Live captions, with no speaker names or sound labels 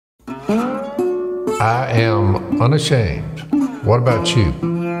I am unashamed. What about you?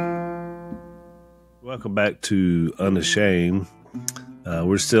 Welcome back to Unashamed.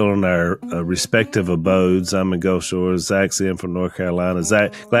 We're still in our respective abodes. I'm in Gulf Shores. Zach's in from North Carolina.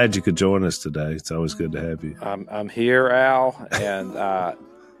 Zach, glad you could join us today. It's always good to have you. I'm here, Al,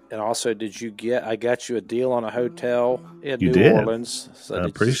 and also, I got you a deal on a hotel in New Orleans. So I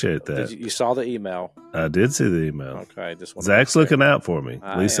appreciate that. You saw the email? I did see the email. Okay, Zach's looking out for me.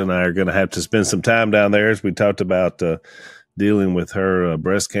 Lisa and I are going to have to spend some time down there, as we talked about dealing with her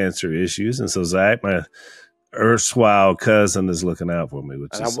breast cancer issues. And so Zach, my erstwhile cousin, is looking out for me.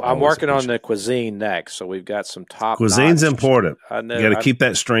 I'm working on the cuisine next, so we've got some top. Cuisine's important. I know. You got to keep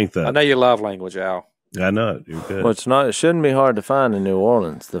that strength up. I know you love language, Al. I know it. You're good. Well, it shouldn't be hard to find in New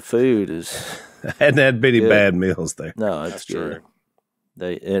Orleans. The food is. I hadn't had many bad meals there. No, it's good.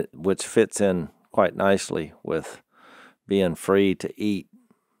 Which fits in quite nicely with being free to eat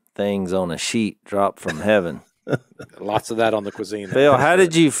things on a sheet dropped from heaven. Lots of that on the cuisine. Phil, how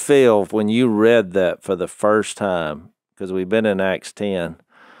did you feel when you read that for the first time? Because we've been in Acts 10,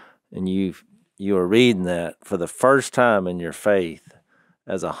 and you were reading that for the first time in your faith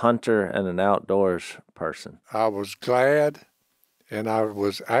as a hunter and an outdoors person. I was glad, and I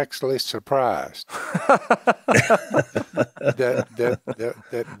was actually surprised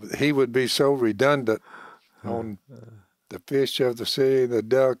that he would be so redundant on the fish of the sea, the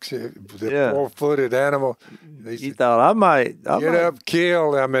ducks, the four-footed animal. You thought I might get up,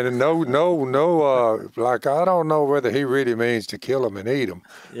 kill. I mean, no. Like, I don't know whether he really means to kill them and eat them.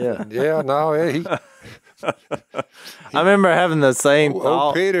 Yeah. Yeah. No. I remember having the same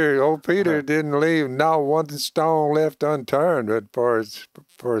thought. Old Peter didn't leave not one stone left unturned. But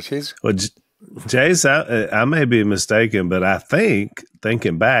for his. Well, Jase, I may be mistaken, but I think,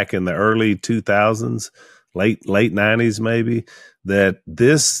 thinking back in the early 2000s, late 90s maybe,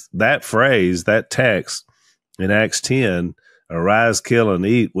 that phrase, that text in Acts 10, arise, kill, and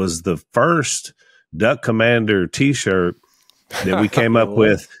eat, was the first Duck Commander T-shirt that we came up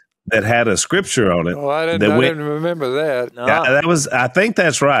with that had a scripture on it. Oh, I didn't remember that. No. I think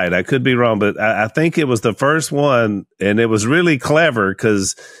that's right. I could be wrong, but I think it was the first one, and it was really clever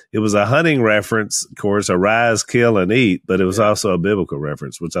because it was a hunting reference, of course, arise, kill, and eat, but it was also a biblical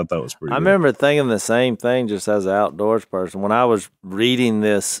reference, which I thought was pretty good. Remember thinking the same thing just as an outdoors person. When I was reading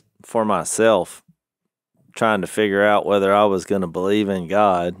this for myself, trying to figure out whether I was going to believe in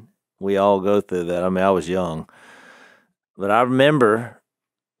God, we all go through that. I mean, I was young. But I remember...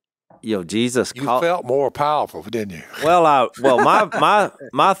 Jesus. You felt more powerful, didn't you? Well,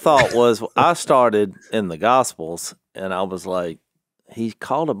 my thought was, I started in the Gospels, and I was like, he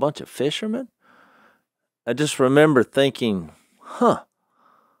called a bunch of fishermen. I just remember thinking, well,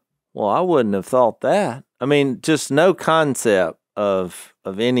 I wouldn't have thought that. I mean, just no concept of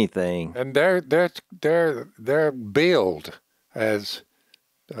anything. And they're billed as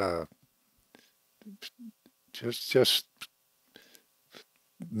just.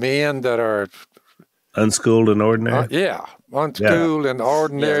 Men that are unschooled and ordinary. Unschooled and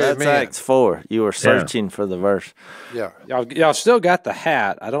ordinary. That's men. Acts 4. You were searching for the verse. Yeah, y'all still got the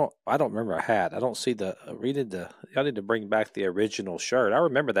hat. I don't remember a hat. I don't see the. Y'all need to bring back the original shirt. I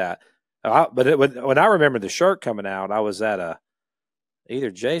remember that. But when I remember the shirt coming out, I was at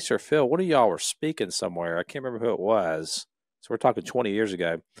either Jase or Phil. One of y'all were speaking somewhere. I can't remember who it was. So we're talking 20 years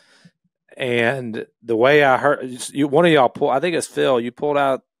ago. And the way I heard one of y'all I think it's Phil, you pulled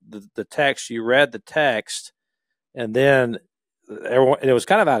out the text, you read the text, and then it was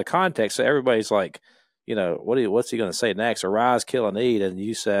kind of out of context. So everybody's like, what's he going to say next? Arise, kill, and eat. And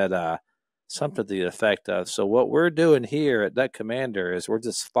you said something to the effect of, so what we're doing here at Duck Commander is we're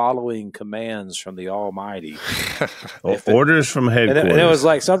just following commands from the Almighty. Orders from headquarters. And it was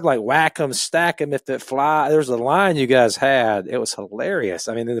like something like whack 'em, stack 'em if it fly. There was a line you guys had. It was hilarious.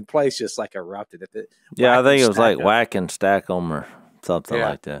 I mean, the place just like erupted. Yeah, I think it was like whack and stack 'em or something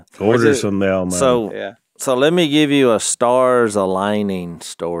like that. Orders from the Almighty. So let me give you a stars aligning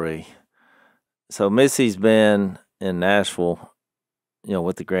story. So Missy's been in Nashville,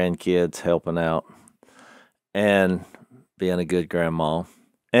 with the grandkids, helping out and being a good grandma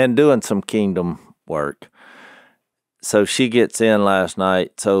and doing some kingdom work. So she gets in last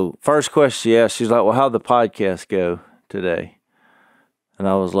night. So first question she asked, she's like, well, how'd the podcast go today? And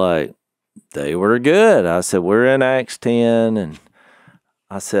I was like, they were good. I said, we're in Acts 10. And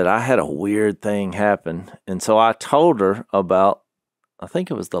I said, I had a weird thing happen. And so I told her about, I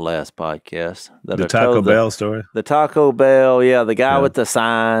think it was the last podcast. The Taco Bell story? The Taco Bell, the guy with the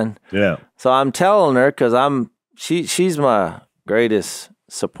sign. Yeah. So I'm telling her because she's my greatest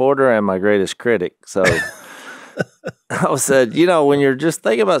supporter and my greatest critic. So I said, when you're just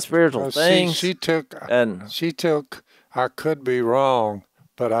thinking about spiritual things. She took, I could be wrong,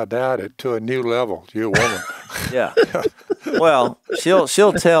 but I doubt it, to a new level. You're a woman. Yeah. Well,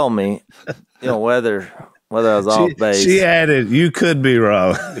 she'll tell me, whether I was off base. She added, "You could be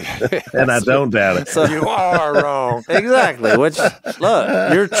wrong," and I don't doubt it. So you are wrong. Exactly. Which,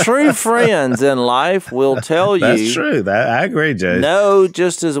 look, your true friends in life will tell you. That's true. I agree, Jay. No,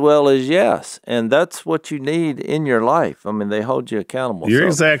 just as well as yes, and that's what you need in your life. I mean, they hold you accountable. You're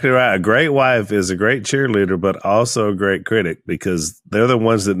exactly right. A great wife is a great cheerleader, but also a great critic because they're the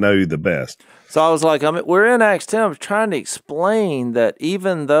ones that know you the best. So I was like, we're in Acts 10. I'm trying to explain that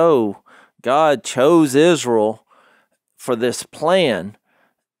even though God chose Israel for this plan,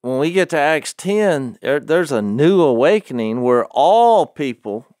 when we get to Acts 10, there's a new awakening where all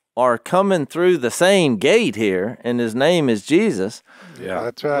people are coming through the same gate here, and his name is Jesus. Yeah,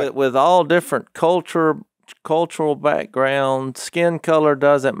 that's right. With all different cultural background, skin color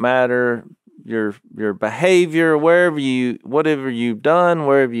doesn't matter. Your behavior, whatever you've done,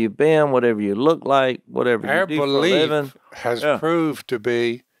 wherever you've been, whatever you look like, whatever you do for a living. Our belief has proved to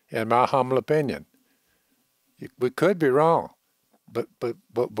be, in my humble opinion, we could be wrong, but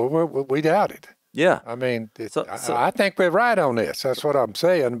we doubt it. Yeah, I mean, I think we're right on this. That's what I'm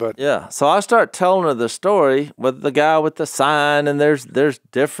saying. But yeah, so I start telling her the story with the guy with the sign, and there's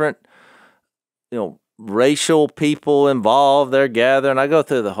different, racial people involved. They're gathering. I go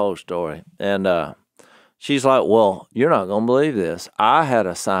through the whole story, and she's like, "Well, you're not gonna believe this. I had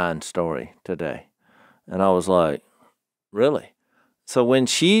a sign story today," and I was like, "Really?" So when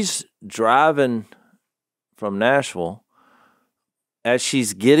she's driving from Nashville, as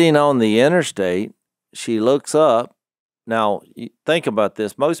she's getting on the interstate, she looks up. Now, think about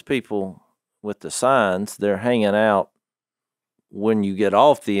this. Most people with the signs, they're hanging out when you get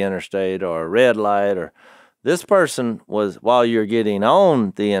off the interstate or a red light. Or this person was, while you're getting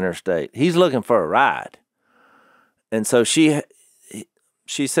on the interstate, he's looking for a ride. And so she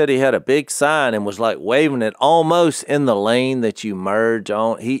said he had a big sign and was like waving it almost in the lane that you merge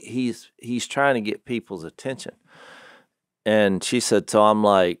on. He's trying to get people's attention. And she said, so I'm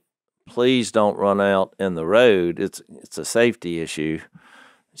like, please don't run out in the road. It's a safety issue.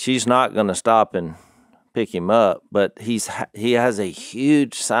 She's not going to stop and pick him up, but he has a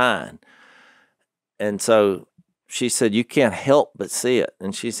huge sign. And so she said, you can't help but see it.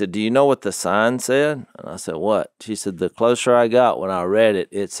 And she said, do you know what the sign said? And I said, what? She said, the closer I got when I read it,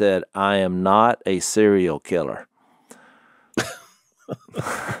 it said, I am not a serial killer.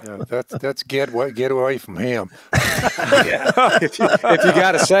 Yeah, that's get away from him. Yeah. If you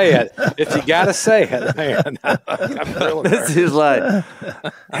got to say it, man. This is like,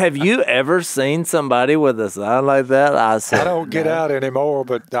 have you ever seen somebody with a sign like that? I said, I don't get out anymore,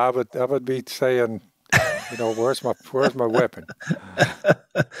 but I would be saying, where's my weapon?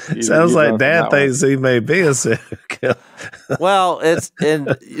 Sounds like Dad thinks he may be a serial killer. Well,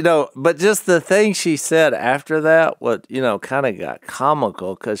 but just the thing she said after that, kind of got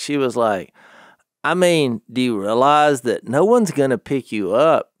comical because she was like, I mean, do you realize that no one's going to pick you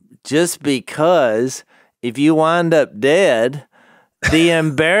up just because if you wind up dead, the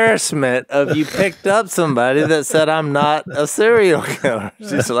embarrassment of you picked up somebody that said, I'm not a serial killer.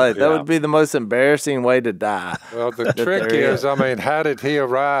 She's like, that would be the most embarrassing way to die. Well, the trick is, how did he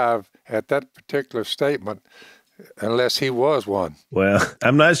arrive at that particular statement unless he was one? Well,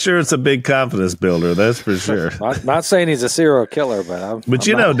 I'm not sure it's a big confidence builder, that's for sure. Not saying he's a serial killer, but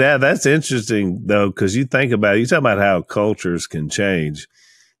Dad, that's interesting, though, because you think about it, you talk about how cultures can change.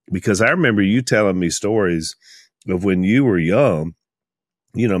 Because I remember you telling me stories of when you were young,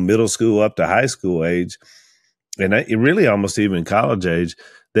 middle school up to high school age, and really almost even college age,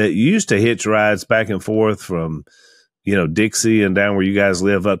 that you used to hitch rides back and forth from, Dixie and down where you guys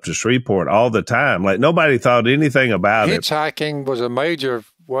live up to Shreveport all the time. Like nobody thought anything about it. Hitchhiking was a major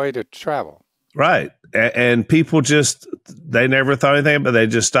way to travel. Right. And people they never thought anything about it. They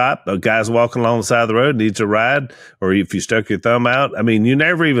just stopped. A guy's walking along the side of the road, needs a ride. Or if you stuck your thumb out, you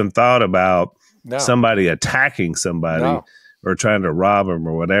never even thought about somebody attacking somebody. No. Or trying to rob them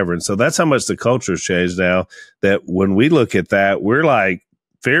or whatever. And so that's how much the culture's changed now, that when we look at that, we're like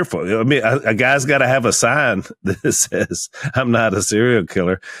fearful. A guy's got to have a sign that says, I'm not a serial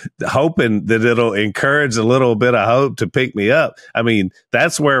killer, hoping that it'll encourage a little bit of hope to pick me up.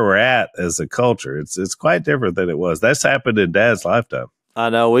 That's where we're at as a culture. It's quite different than it was. That's happened in Dad's lifetime.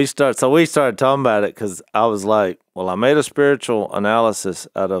 I know. We started talking about it because I was like, well, I made a spiritual analysis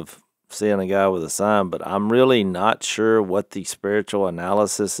out of seeing a guy with a sign, but I'm really not sure what the spiritual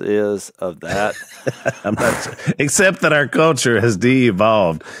analysis is of that. I'm not sure. Except that our culture has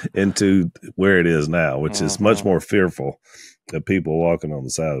de-evolved into where it is now, which is much more fearful of people walking on the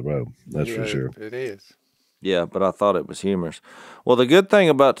side of the road. That's for sure. It is. Yeah, but I thought it was humorous. Well, the good thing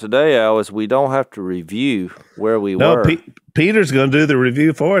about today, Al, is we don't have to review where we were. Peter's going to do the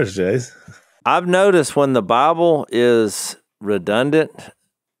review for us, Jace. I've noticed when the Bible is redundant,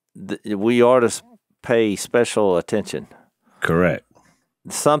 we ought to pay special attention. Correct.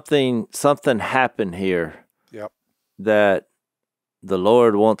 Something happened here. Yep. That the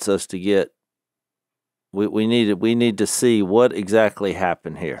Lord wants us to get. We need to see what exactly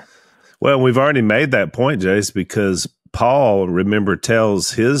happened here. Well, we've already made that point, Jace, because Paul, remember,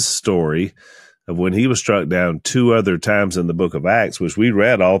 tells his story of when he was struck down 2 other times in the book of Acts, which we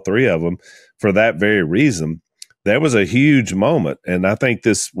read all 3 of them for that very reason. There was a huge moment. And I think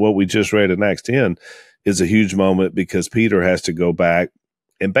what we just read in Acts 10 is a huge moment because Peter has to go back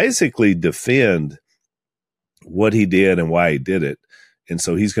and basically defend what he did and why he did it. And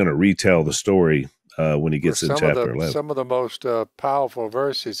so he's going to retell the story when he gets in chapter 11. Some of the most powerful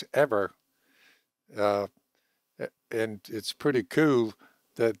verses ever. And it's pretty cool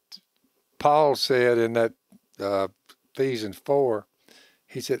that Paul said in that Ephesians 4,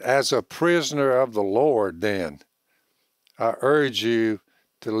 he said, as a prisoner of the Lord, then, I urge you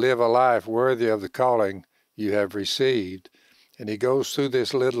to live a life worthy of the calling you have received. And he goes through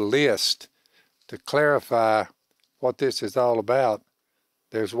this little list to clarify what this is all about.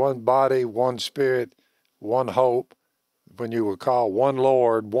 There's one body, one spirit, one hope, when you will call one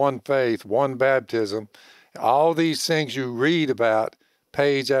Lord, one faith, one baptism. All these things you read about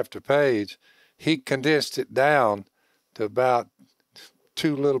page after page, he condensed it down to about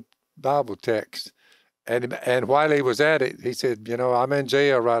 2 little Bible texts. And while he was at it, he said, I'm in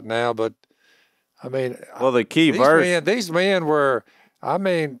jail right now, but I mean, well, the key verse. These men were,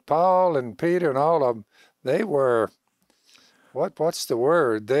 Paul and Peter and all of them, they were, what's the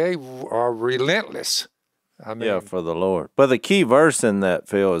word? They are relentless. For the Lord. But the key verse in that,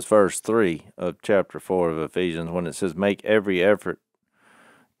 Phil, is verse 3 of chapter 4 of Ephesians, when it says, make every effort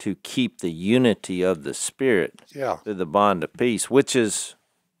to keep the unity of the Spirit through the bond of peace, which is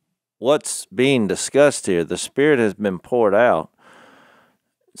what's being discussed here. The Spirit has been poured out.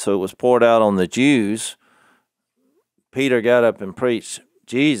 So it was poured out on the Jews. Peter got up and preached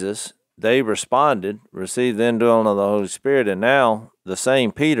Jesus. They responded, received the indwelling of the Holy Spirit, and now the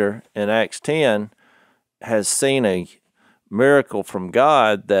same Peter in Acts 10 has seen a miracle from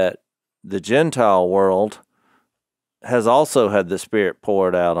God that the Gentile world has also had the Spirit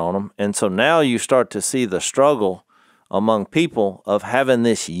poured out on them. And so now you start to see the struggle among people of having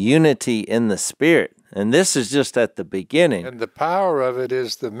this unity in the Spirit. And this is just at the beginning. And the power of it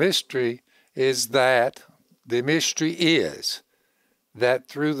is the mystery is that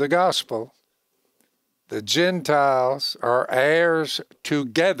through the gospel, the Gentiles are heirs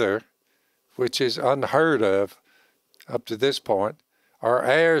together, which is unheard of up to this point, are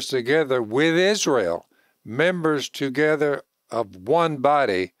heirs together with Israel, members together of one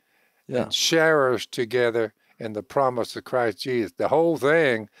body, and sharers together in the promise of Christ Jesus. The whole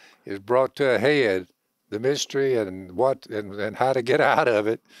thing is brought to a head, the mystery and how to get out of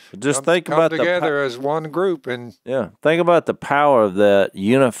it. Just think about together as one group. And think about the power of that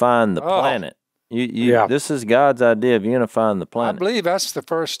unifying the planet. This is God's idea of unifying the planet. I believe that's the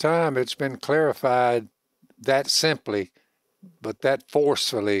first time it's been clarified that simply, but that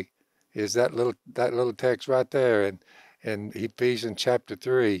forcefully, is that little text right there in Ephesians chapter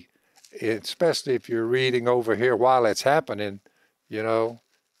 3. Especially if you're reading over here while it's happening, Well,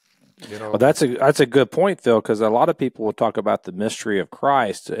 that's a good point, Phil, because a lot of people will talk about the mystery of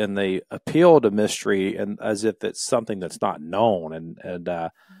Christ and they appeal to mystery and as if it's something that's not known.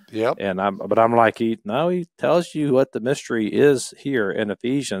 But I'm like, he tells you what the mystery is here in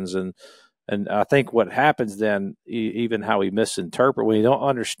Ephesians, and I think what happens then, even how we misinterpret when you don't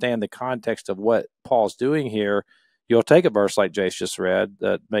understand the context of what Paul's doing here. You'll take a verse like Jace just read,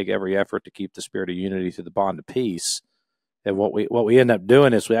 that make every effort to keep the spirit of unity through the bond of peace. And what we end up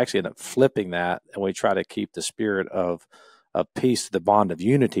doing is we actually end up flipping that, and we try to keep the spirit of peace to the bond of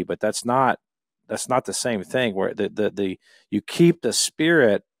unity. But that's not the same thing. Where you keep the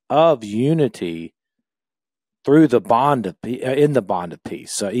spirit of unity through the bond of in the bond of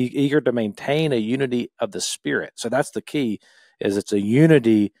peace. So eager to maintain a unity of the spirit. So that's the key. Is it's a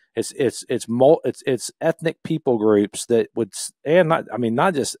unity. It's ethnic people groups that would, and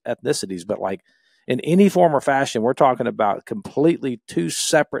not just ethnicities, but like in any form or fashion, we're talking about completely 2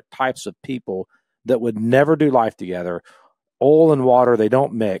 separate types of people that would never do life together. Oil and water, they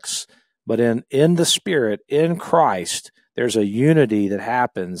don't mix. but in the Spirit, in Christ, there's a unity that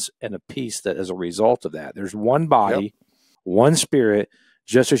happens and a peace that is a result of that. There's one body, one Spirit,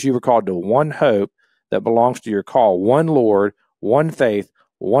 just as you were called to one hope that belongs to your call, one Lord, one faith,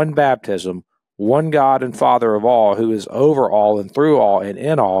 one baptism, one God and Father of all, who is over all and through all and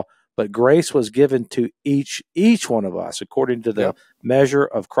in all. But grace was given to each one of us according to the measure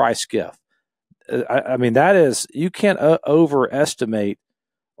of Christ's gift. I mean, that is, you can't overestimate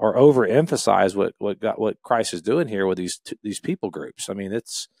or overemphasize what Christ is doing here with these people groups. I mean,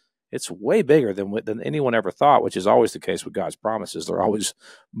 it's way bigger than anyone ever thought, which is always the case with God's promises. They're always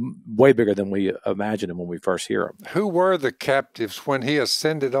way bigger than we imagine them when we first hear them. Who were the captives when he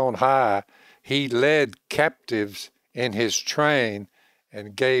ascended on high? He led captives in his train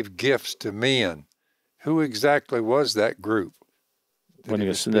and gave gifts to men. Who exactly was that group? When he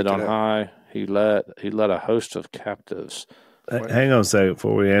ascended on high, he led a host of captives. Hang on a second.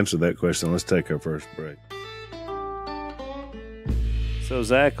 Before we answer that question, let's take our first break. So,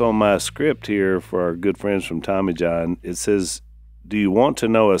 Zach, on my script here for our good friends from Tommy John, it says, do you want to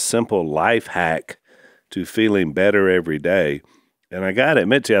know a simple life hack to feeling better every day? And I got to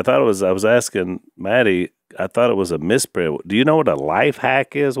admit to you, I was asking Maddie, I thought it was a misprint. Do you know what a life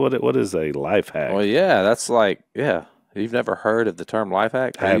hack is? What is a life hack? Well, yeah, that's like, you've never heard of the term life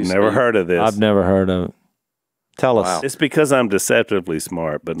hack? I have never heard of this. I've never heard of it. Tell us. Wow. It's because I'm deceptively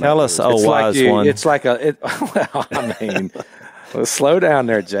smart, but tell us, wise one. It's like well, I mean, well, slow down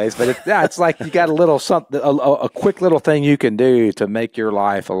there, Jace. But it's like you got a little something, a quick little thing you can do to make your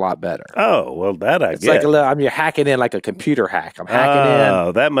life a lot better. Oh, well, that I it's get. Like you're hacking in like a computer hack. I'm hacking in.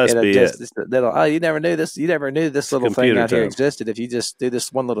 Oh, that must be it. You never knew this. You never knew this little thing out here existed. If you just do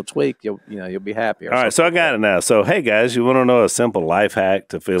this one little tweak, you'll be happy. All right, so I got it now. So, hey guys, you want to know a simple life hack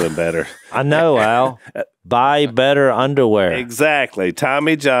to feeling better? I know, Al. Buy better underwear. Exactly.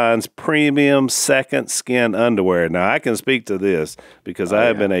 Tommy John's premium second skin underwear. Now, I can speak to this because I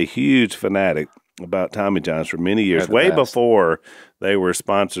have been a huge fanatic about Tommy John's for many years, way before they were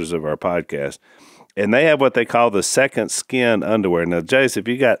sponsors of our podcast. And they have what they call the second skin underwear. Now, Jace, if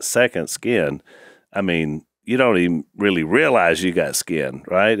you got second skin, I mean, you don't even really realize you got skin,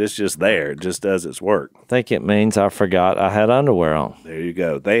 right? It's just there. It just does its work. I think it means I forgot I had underwear on. There you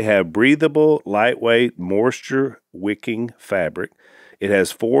go. They have breathable, lightweight, moisture-wicking fabric. It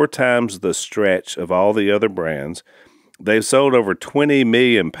has 4 times the stretch of all the other brands. They've sold over 20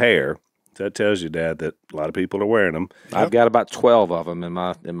 million pair. That tells you, Dad, that a lot of people are wearing them. I've got about 12 of them in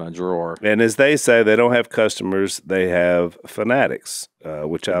my drawer. And as they say, they don't have customers. They have fanatics,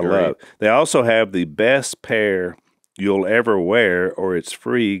 which I love. They also have the best pair you'll ever wear or it's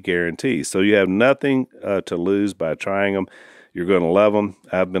free guarantee. So you have nothing to lose by trying them. You're going to love them.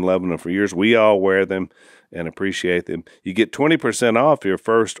 I've been loving them for years. We all wear them and appreciate them. You get 20% off your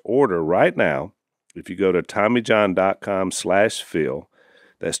first order right now if you go to TommyJohn.com/Phil.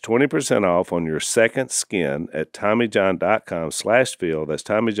 That's 20% off on your second skin at TommyJohn.com/Phil. That's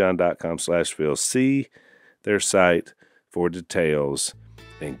TommyJohn.com/Phil. See their site for details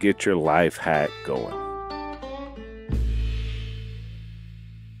and get your life hack going.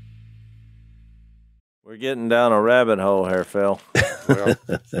 We're getting down a rabbit hole here, Phil. Well,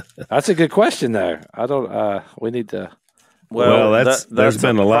 that's a good question, though. I don't. We need to. Well, there's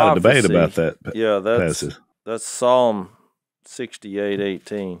been a lot of debate about that. Yeah, that's Psalm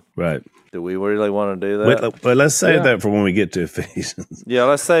 68:18. Right. Do we really want to do that? Well, let's save that for when we get to Ephesians. Yeah,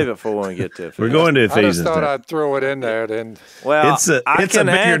 let's save it for when we get to Ephesians. We're going to Ephesians. I just thought I'd throw it in there. Then, well, it's a whole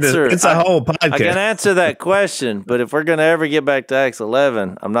podcast. I can answer that question, but if we're going to ever get back to Acts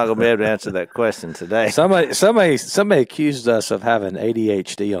 11, I'm not going to be able to answer that question today. Somebody accused us of having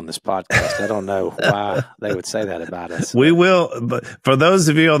ADHD on this podcast. I don't know why they would say that about us. We will, but for those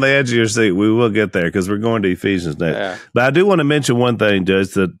of you on the edge of your seat, we will get there because we're going to Ephesians next. Yeah. But I do want to mention one thing,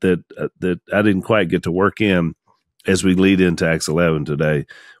 Judge, that I didn't quite get to work in as we lead into Acts 11 today,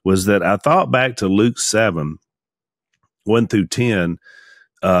 was that I thought back to Luke 7, 1 through 10,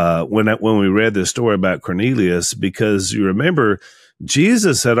 when we read this story about Cornelius, because you remember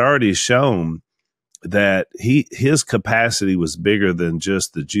Jesus had already shown that his capacity was bigger than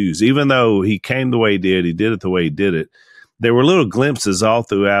just the Jews. Even though he came the way he did it the way he did it, there were little glimpses all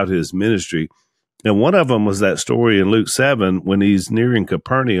throughout his ministry. And one of them was that story in Luke 7 when he's nearing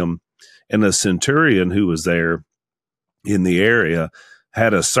Capernaum, and a centurion who was there in the area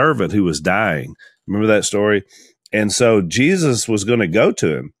had a servant who was dying. Remember that story? And so Jesus was going to go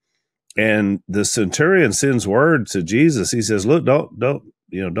to him. And the centurion sends word to Jesus. He says, look, don't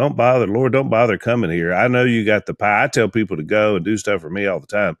bother, Lord, don't bother coming here. I know you got the power. I tell people to go and do stuff for me all the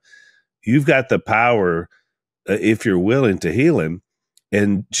time. You've got the power, if you're willing, to heal him.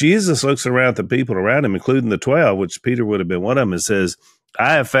 And Jesus looks around at the people around him, including the 12, which Peter would have been one of them, and says,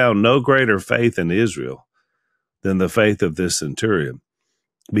 I have found no greater faith in Israel than the faith of this centurion.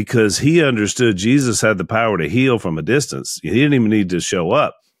 Because he understood Jesus had the power to heal from a distance. He didn't even need to show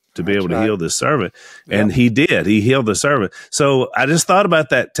up to be able to heal this servant. And he did. He healed the servant. So I just thought about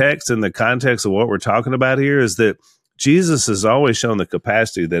that text in the context of what we're talking about here, is that Jesus has always shown the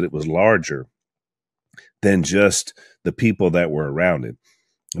capacity that it was larger than just the people that were around him.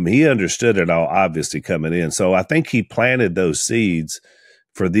 I mean, he understood it all obviously coming in. So I think he planted those seeds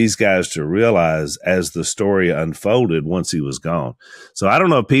for these guys to realize as the story unfolded once he was gone. So I don't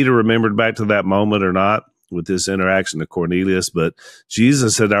know if Peter remembered back to that moment or not with this interaction to Cornelius, but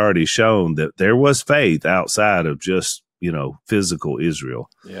Jesus had already shown that there was faith outside of just, physical Israel.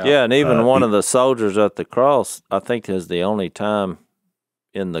 Yeah, and even one of the soldiers at the cross, I think, is the only time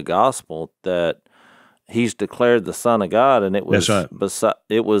in the gospel that he's declared the Son of God, and it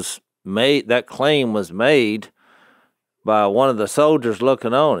was made, that claim was made by one of the soldiers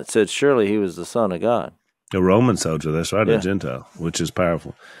looking on. It said, surely he was the Son of God. A Roman soldier, that's right, a Gentile, which is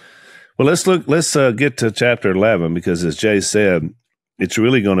powerful. Well, let's get to chapter 11, because as Jay said, it's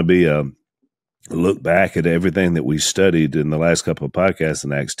really going to be a look back at everything that we studied in the last couple of podcasts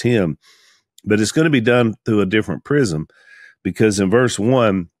in Acts 10, but it's going to be done through a different prism, because in verse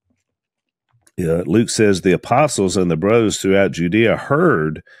 1, Luke says, the apostles and the brothers throughout Judea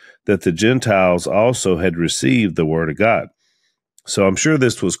heard that the Gentiles also had received the word of God. So I'm sure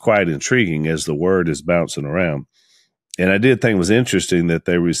this was quite intriguing as the word is bouncing around. And I did think it was interesting that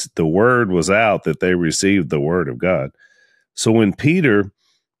the word was out that they received the word of God. So when Peter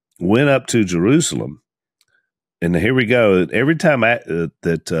went up to Jerusalem, and here we go, every time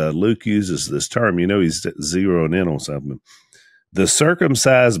that Luke uses this term, he's zeroing in on something. The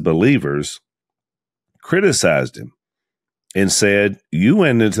circumcised believers criticized him and said, you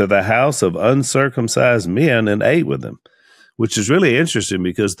went into the house of uncircumcised men and ate with them, which is really interesting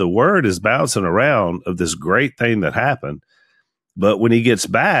because the word is bouncing around of this great thing that happened. But when he gets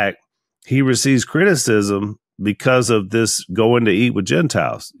back, he receives criticism because of this going to eat with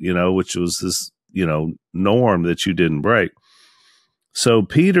Gentiles, which was this, norm that you didn't break. So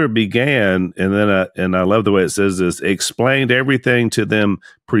Peter began, and then and I love the way it says this, explained everything to them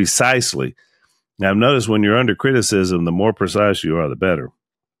precisely. Now, I've noticed when you're under criticism, the more precise you are, the better,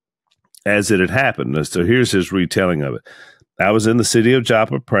 as it had happened. So here's his retelling of it. I was in the city of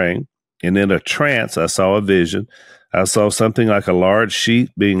Joppa praying, and in a trance, I saw a vision. I saw something like a large sheet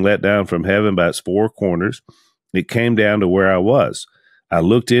being let down from heaven by its four corners. It came down to where I was. I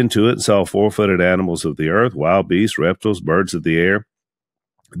looked into it and saw four-footed animals of the earth, wild beasts, reptiles, birds of the air.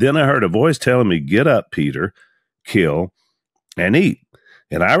 Then I heard a voice telling me, get up, Peter, kill, and eat.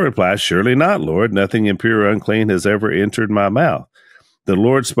 And I replied, surely not, Lord. Nothing impure or unclean has ever entered my mouth. The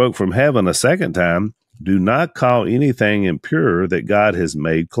Lord spoke from heaven a second time, do not call anything impure that God has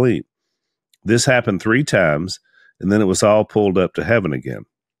made clean. This happened 3 times, and then it was all pulled up to heaven again.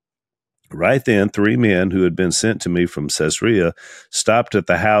 Right then, 3 men who had been sent to me from Caesarea stopped at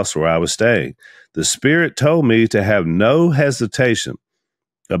the house where I was staying. The Spirit told me to have no hesitation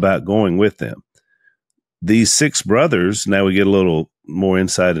about going with them. These 6 brothers, now we get a little more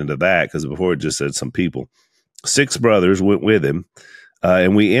insight into that, because before it just said some people. 6 brothers went with him,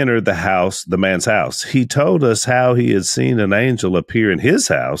 and we entered the man's house. He told us how he had seen an angel appear in his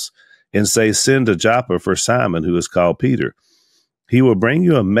house and say, send to Joppa for Simon, who is called Peter. He will bring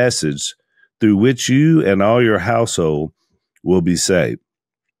you a message through which you and all your household will be saved.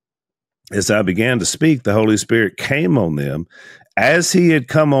 As I began to speak, the Holy Spirit came on them as he had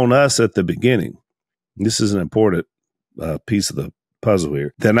come on us at the beginning. This is an important piece of the puzzle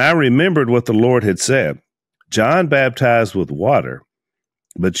here. Then I remembered what the Lord had said. John baptized with water,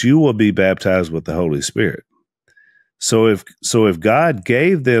 but you will be baptized with the Holy Spirit. So if God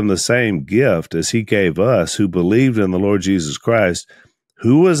gave them the same gift as he gave us who believed in the Lord Jesus Christ,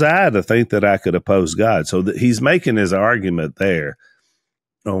 who was I to think that I could oppose God? So that he's making his argument there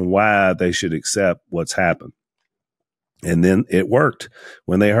on why they should accept what's happened. And then it worked.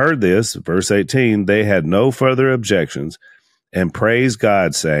 When they heard this, verse 18, they had no further objections and praised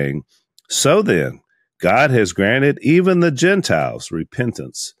God, saying, so then, God has granted even the Gentiles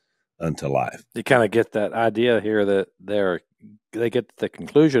repentance unto life. You kind of get that idea here that they get the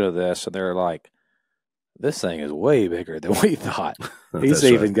conclusion of this, and they're like, this thing is way bigger than we thought.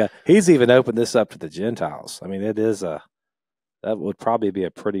 He's even opened this up to the Gentiles. I mean, that would probably be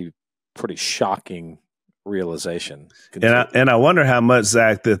a pretty shocking realization. And I wonder how much,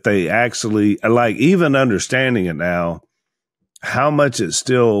 Zach, that they actually, like, even understanding it now, how much it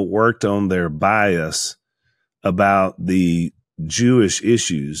still worked on their bias about the Jewish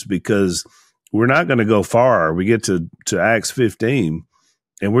issues, because we're not going to go far. We get to Acts 15,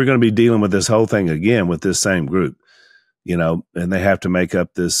 and we're going to be dealing with this whole thing again with this same group, and they have to make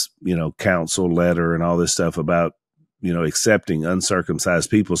up this, council letter and all this stuff about, accepting uncircumcised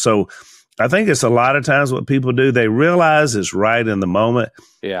people. So I think it's a lot of times what people do, they realize it's right in the moment,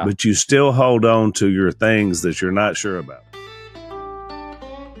 but you still hold on to your things that you're not sure about.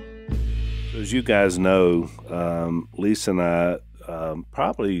 As you guys know, Lisa and I,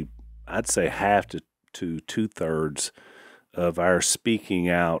 probably, I'd say half to 2/3 of our speaking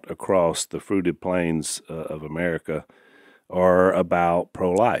out across the fruited plains of America are about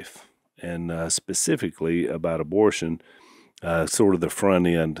pro-life, and specifically about abortion, sort of the front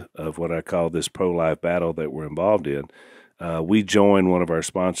end of what I call this pro-life battle that we're involved in. We join one of our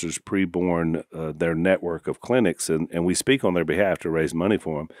sponsors, Preborn, their network of clinics, and we speak on their behalf to raise money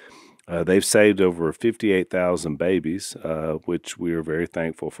for them. They've saved over 58,000 babies, which we are very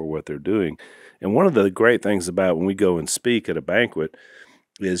thankful for what they're doing. And one of the great things about when we go and speak at a banquet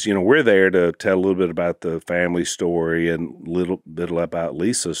is, we're there to tell a little bit about the family story and a little bit about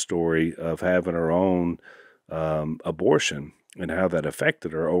Lisa's story of having her own abortion and how that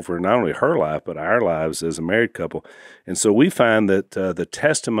affected her over not only her life, but our lives as a married couple. And so we find that the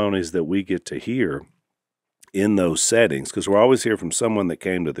testimonies that we get to hear in those settings, because we're always here from someone that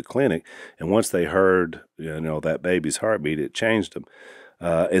came to the clinic, and once they heard, that baby's heartbeat, it changed them.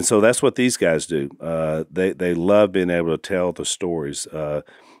 And so that's what these guys do. They love being able to tell the stories.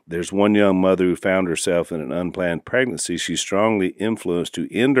 There's one young mother who found herself in an unplanned pregnancy. She's strongly influenced to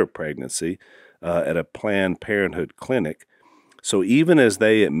end her pregnancy at a Planned Parenthood clinic. So even as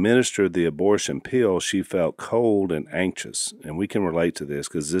they administered the abortion pill, she felt cold and anxious. And we can relate to this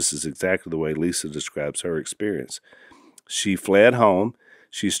because this is exactly the way Lisa describes her experience. She fled home.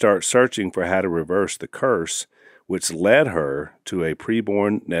 She started searching for how to reverse the curse, which led her to a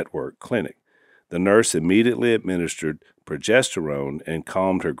preborn network clinic. The nurse immediately administered progesterone and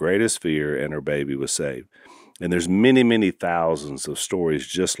calmed her greatest fear, and her baby was saved. And there's many, many thousands of stories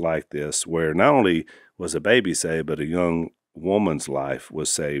just like this, where not only was a baby saved, but a young woman's life was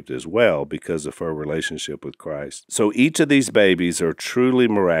saved as well because of her relationship with Christ. So each of these babies are truly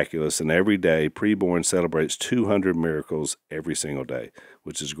miraculous, and every day Preborn celebrates 200 miracles every single day,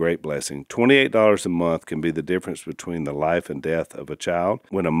 which is a great blessing. $28 a month can be the difference between the life and death of a child.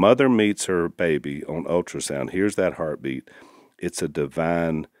 When a mother meets her baby on ultrasound, hears that heartbeat, it's a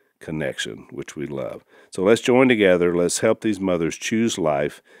divine connection, which we love. So let's join together. Let's help these mothers choose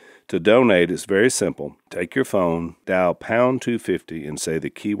life. To donate, it's very simple. Take your phone, dial pound 250, and say the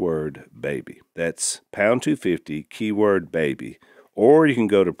keyword baby. That's pound 250, keyword baby. Or you can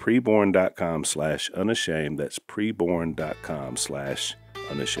go to preborn.com/unashamed. That's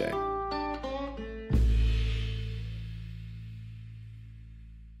preborn.com/unashamed.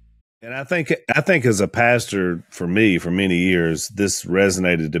 And I think as a pastor, for me, for many years, this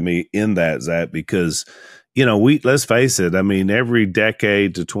resonated to me in that, Zach, because let's face it. I mean, every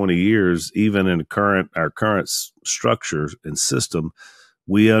decade to 20 years, even in our current structure and system,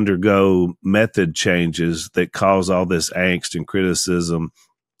 we undergo method changes that cause all this angst and criticism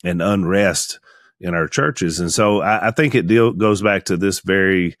and unrest in our churches. And so I think it goes back to this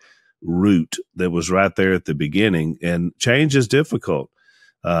very root that was right there at the beginning. And change is difficult.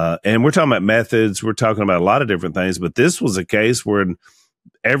 And we're talking about methods. We're talking about a lot of different things. But this was a case where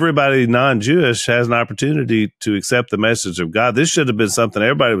everybody non-Jewish has an opportunity to accept the message of God. This should have been something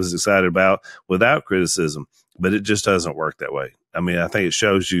everybody was excited about without criticism, but it just doesn't work that way. I mean, I think it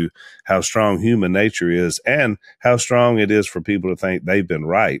shows you how strong human nature is and how strong it is for people to think they've been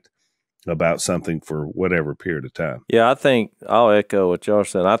right about something for whatever period of time. Yeah, I think I'll echo what Josh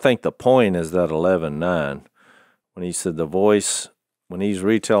said. I think the point is that 11:9, when he said the voice, when he's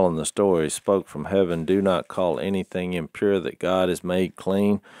retelling the story, spoke from heaven, do not call anything impure that God has made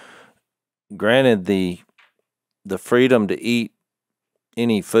clean. Granted, the freedom to eat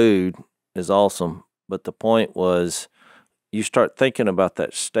any food is awesome, but the point was, you start thinking about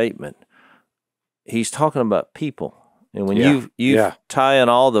that statement. He's talking about people. And when you tie in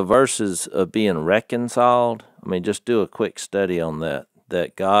all the verses of being reconciled, I mean, just do a quick study on that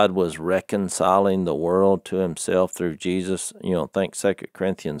God was reconciling the world to himself through Jesus. Think 2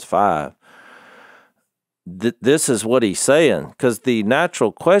 Corinthians 5. This is what he's saying, because the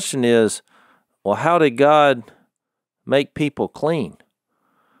natural question is, well, how did God make people clean?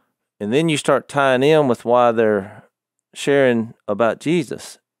 And then you start tying in with why they're sharing about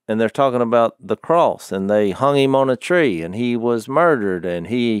Jesus. And they're talking about the cross, and they hung him on a tree, and he was murdered, and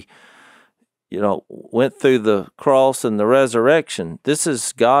he went through the cross and the resurrection. This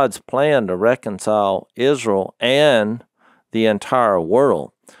is God's plan to reconcile Israel and the entire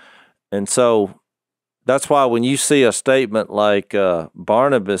world. And so that's why when you see a statement like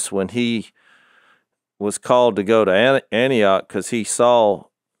Barnabas, when he was called to go to Antioch because he saw,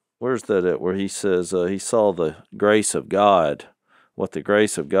 where's that at, where he says he saw the grace of God, what the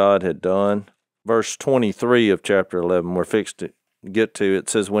grace of God had done. Verse 23 of chapter 11, we're fixed to get to, it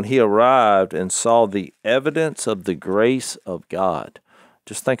says, when he arrived and saw the evidence of the grace of God.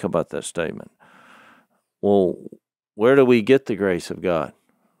 Just think about that statement. Well, where do we get the grace of God?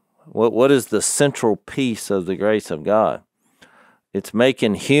 What is the central piece of the grace of God? It's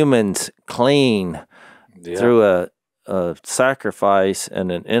making humans clean through a sacrifice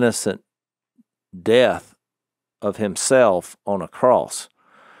and an innocent death of himself on a cross.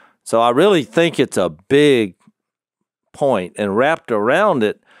 So I really think it's a big point. And wrapped around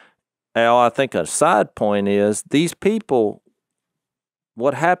it, Al, I think a side point is these people,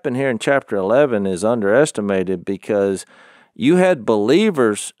 what happened here in chapter 11 is underestimated because you had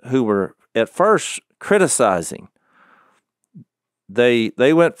believers who were at first criticizing. They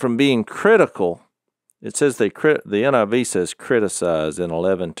went from being critical. It says the NIV says criticize in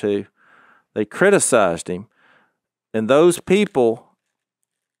 11:2. They criticized him, and those people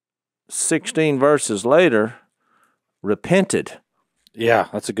 16 verses later repented. Yeah,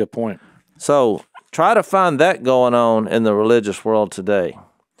 that's a good point. So try to find that going on in the religious world today.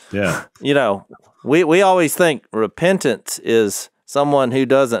 Yeah. You know, we always think repentance is someone who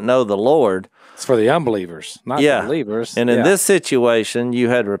doesn't know the Lord. It's for the unbelievers, not the believers. And in this situation, you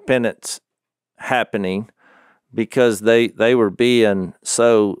had repentance happening because they were being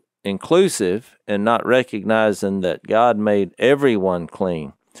so inclusive and not recognizing that God made everyone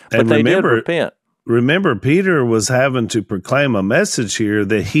clean. But they did repent. Remember, Peter was having to proclaim a message here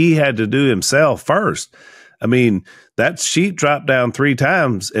that he had to do himself first. I mean, that sheet dropped down 3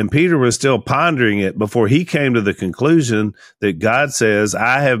 times, and Peter was still pondering it before he came to the conclusion that God says,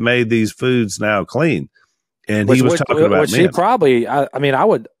 I have made these foods now clean. And he was talking about men. He probably, I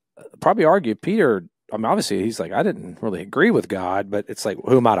would probably argue Peter, obviously he's like, I didn't really agree with God, but it's like,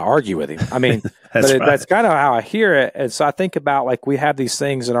 who am I to argue with him? I mean, that's kind of how I hear it. And so I think about, like, we have these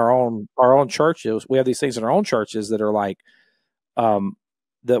things in our own churches. We have these things in our own churches that are like,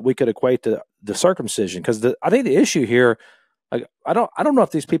 that we could equate to the circumcision. Because I think the issue here, like, I don't know if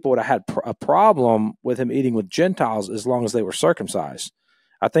these people would have had a problem with him eating with Gentiles as long as they were circumcised.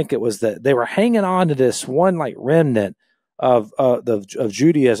 I think it was that they were hanging on to this one, like, remnant of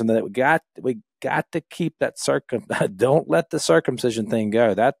Judaism that we got to keep that don't let the circumcision thing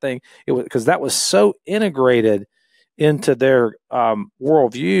go. That thing, it was because that was so integrated into their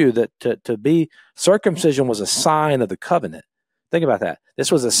worldview that to be circumcision was a sign of the covenant. Think about that.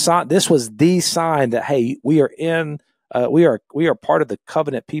 This was a sign. This was the sign that, hey, we are part of the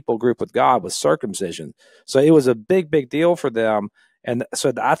covenant people group with God with circumcision. So it was a big deal for them. And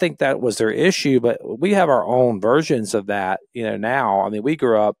so I think that was their issue. But we have our own versions of that. Now, I mean, we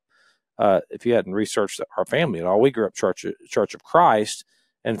grew up. If you hadn't researched our family at all, we grew up Church of Christ,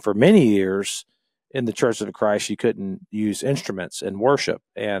 and for many years in the Church of Christ, you couldn't use instruments in worship.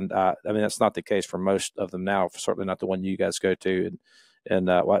 And I mean, that's not the case for most of them now. Certainly not the one you guys go to in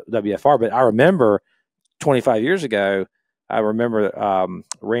WFR. But I remember 25 years ago,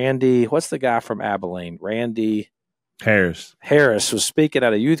 Randy. What's the guy from Abilene? Randy Harris was speaking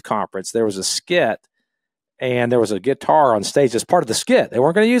at a youth conference. There was a skit. And there was a guitar on stage as part of the skit. They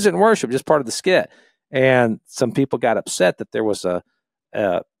weren't going to use it in worship, just part of the skit. And some people got upset that there was an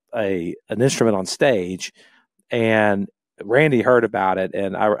instrument on stage. And Randy heard about it,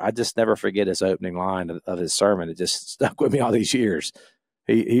 and I just never forget his opening line of his sermon. It just stuck with me all these years.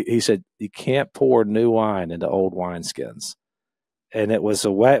 He said, "You can't pour new wine into old wineskins." And it was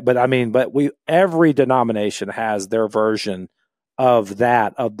a way, but every denomination has their version of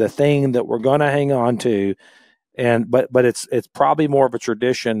that, of the thing that we're going to hang on to, but it's probably more of a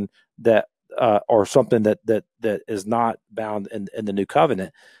tradition that or something that is not bound in the new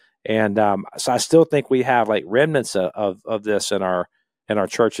covenant, and so I still think we have like remnants of this in our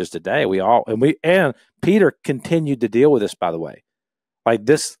churches today. And Peter continued to deal with this, by the way, like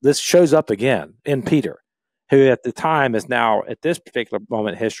this shows up again in Peter, who at the time is now at this particular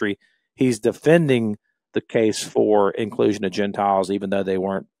moment in history, he's defending the case for inclusion of Gentiles, even though they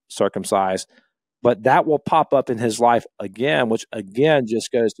weren't circumcised. But that will pop up in his life again, which again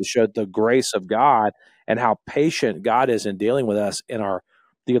just goes to show the grace of God and how patient God is in dealing with us in our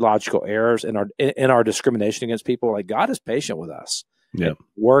theological errors and in our discrimination against people. Like, God is patient with us,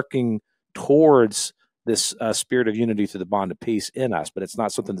 working towards this spirit of unity through the bond of peace in us. But it's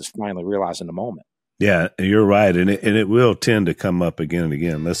not something that's finally realized in the moment. Yeah, you're right, and it will tend to come up again and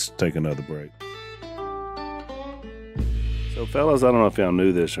again. Let's take another break. So, fellas, I don't know if y'all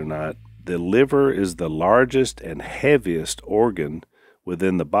knew this or not. The liver is the largest and heaviest organ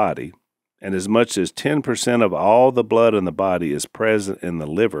within the body, and as much as 10% of all the blood in the body is present in the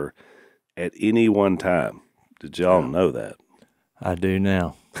liver at any one time. Did y'all know that? I do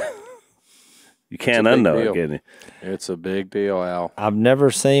now. You can't unknow it, can you? It's a big deal, Al. I've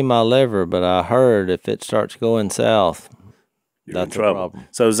never seen my liver, but I heard if it starts going south, that's a problem.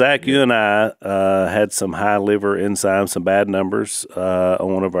 So, Zach, you and I had some high liver enzymes, some bad numbers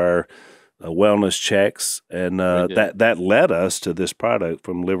on one of our wellness checks, and that led us to this product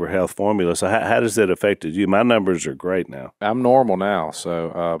from Liver Health Formula. So how does it affected you? My numbers are great now. I'm normal now,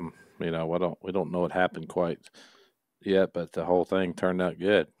 so we don't know what happened quite yet, but the whole thing turned out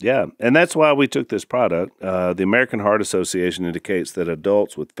good. Yeah, and that's why we took this product. The American Heart Association indicates that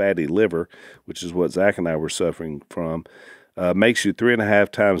adults with fatty liver, which is what Zach and I were suffering from, makes you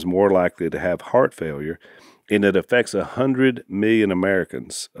 3.5 times more likely to have heart failure, and it affects 100 million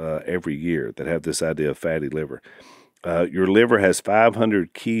Americans every year that have this idea of fatty liver. Your liver has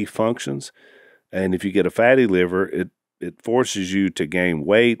 500 key functions, and if you get a fatty liver, it forces you to gain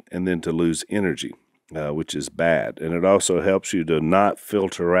weight and then to lose energy, which is bad. And it also helps you to not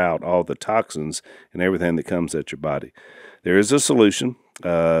filter out all the toxins and everything that comes at your body. There is a solution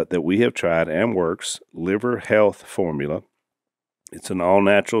that we have tried and works, Liver Health Formula. It's an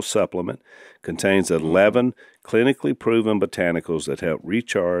all-natural supplement, contains 11 clinically proven botanicals that help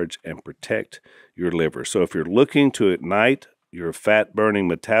recharge and protect your liver. So if you're looking to ignite your fat-burning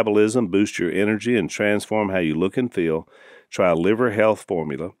metabolism, boost your energy, and transform how you look and feel, try Liver Health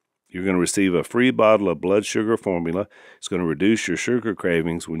Formula. You're going to receive a free bottle of blood sugar formula. It's going to reduce your sugar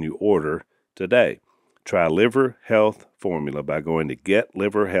cravings when you order today. Try Liver Health Formula by going to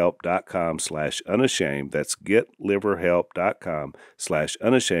getliverhelp.com/unashamed. That's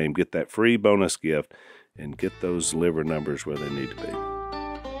getliverhelp.com/unashamed. Get that free bonus gift and get those liver numbers where they need to be.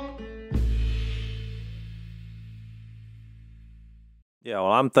 Yeah,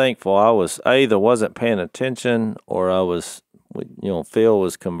 well, I'm thankful. I either wasn't paying attention or I was, Phil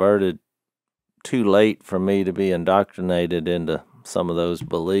was converted too late for me to be indoctrinated into some of those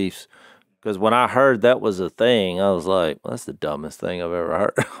beliefs. Because when I heard that was a thing, I was like, well, that's the dumbest thing I've ever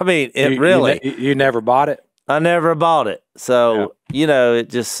heard. I mean, You never bought it? I never bought it. So, it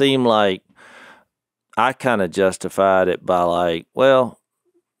just seemed like I kind of justified it by like, well,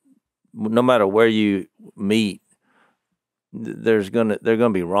 no matter where you meet, they're gonna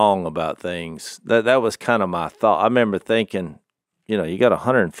be wrong about things. That was kind of my thought. I remember thinking, you got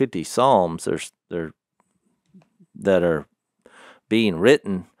 150 psalms that are being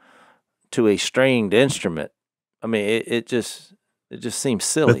written to a stringed instrument. I mean, it just seems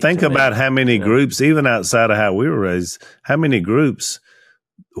silly. But think about how many groups, even outside of how we were raised, how many groups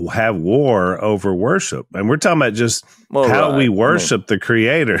have war over worship. And we're talking about just how we worship the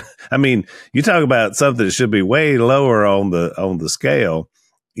Creator. I mean, you talk about something that should be way lower on the scale,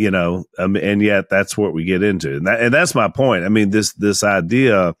 and yet that's what we get into. And that's my point. I mean, this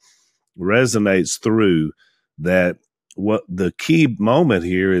idea resonates through that. What the key moment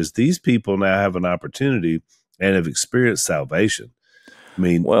here is these people now have an opportunity and have experienced salvation. I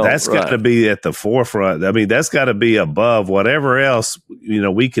mean, that's got to be at the forefront. I mean, that's got to be above whatever else,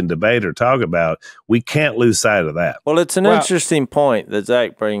 we can debate or talk about. We can't lose sight of that. Well, it's an interesting point that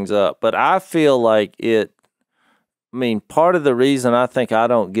Zach brings up, but I feel like part of the reason I think I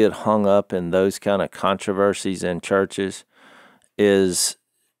don't get hung up in those kind of controversies in churches is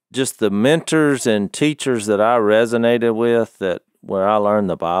just the mentors and teachers that I resonated with, where I learned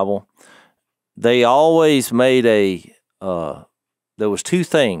the Bible, they always made there was two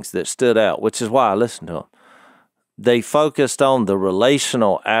things that stood out, which is why I listened to them. They focused on the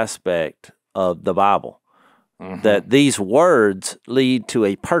relational aspect of the Bible, that these words lead to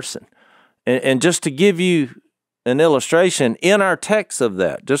a person. And just to give you an illustration, in our text of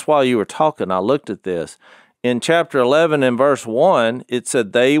that, just while you were talking, I looked at this. In chapter 11 and verse 1, it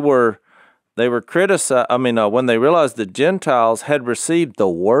said they were criticized. When they realized the Gentiles had received the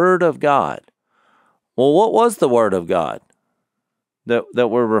word of God. Well, what was the word of God that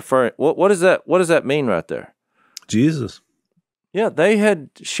we're referring? What does that mean right there? Jesus. Yeah, they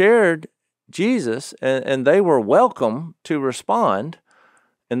had shared Jesus, and they were welcome to respond,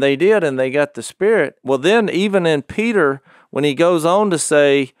 and they did, and they got the Spirit. Well, then even in Peter, when he goes on to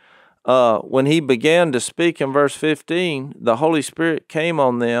say, when he began to speak in verse 15, the Holy Spirit came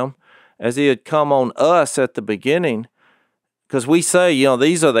on them as he had come on us at the beginning. Because we say,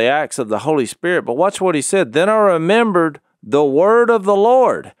 these are the acts of the Holy Spirit. But watch what he said. Then I remembered the word of the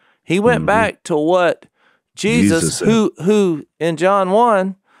Lord. He went back to what Jesus who in John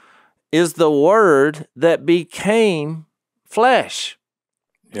 1 is the word that became flesh.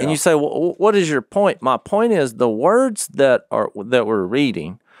 Yeah. And you say, well, what is your point? My point is the words that we're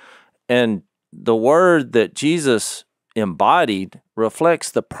reading and the word that Jesus embodied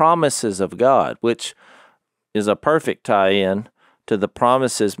reflects the promises of God, which is a perfect tie-in to the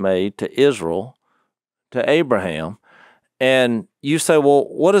promises made to Israel, to Abraham. And you say, well,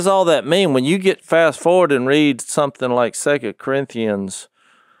 what does all that mean? When you get fast forward and read something like 2 Corinthians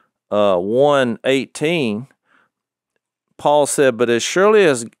 1:18, Paul said, but as surely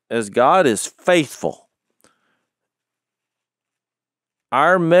as God is faithful,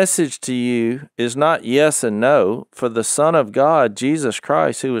 our message to you is not yes and no, for the Son of God, Jesus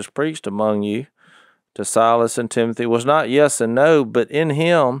Christ, who was preached among you to Silas and Timothy, was not yes and no, but in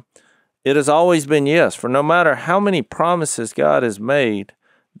him it has always been yes. For no matter how many promises God has made,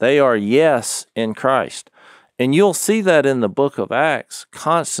 they are yes in Christ. And you'll see that in the book of Acts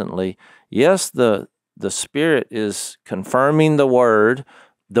constantly. Yes, the Spirit is confirming the Word.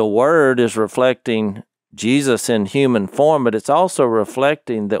 The Word is reflecting Jesus in human form, but it's also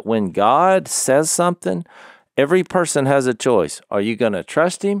reflecting that when God says something, every person has a choice. Are you going to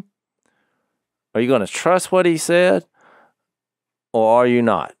trust him? Are you going to trust what he said? Or are you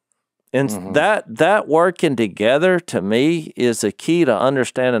not? And that working together, to me, is the key to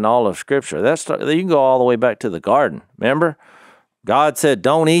understanding all of Scripture. You can go all the way back to the garden. Remember? God said,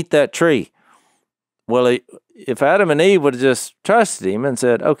 don't eat that tree. Well, if Adam and Eve would have just trusted him and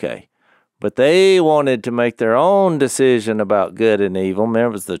said, okay, but they wanted to make their own decision about good and evil. Remember,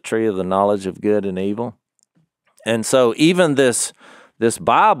 it was the tree of the knowledge of good and evil. And so even this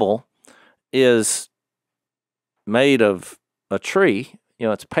Bible is made of a tree. You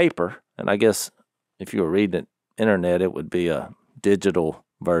know, it's paper. And I guess if you were reading the internet, it would be a digital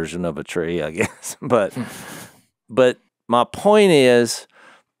version of a tree, I guess. But my point is,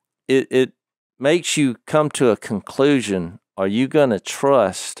 it makes you come to a conclusion. Are you going to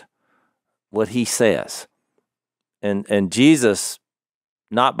trust what he says? And Jesus,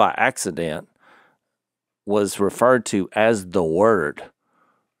 not by accident, was referred to as the Word.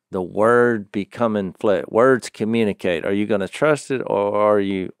 The Word becoming flesh. Words communicate. Are you going to trust it, or are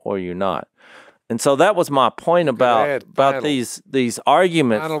you not? And so that was my point about these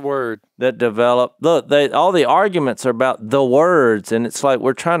arguments. Final word that develop. Look, all the arguments are about the words, and it's like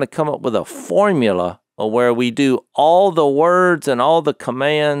we're trying to come up with a formula where we do all the words and all the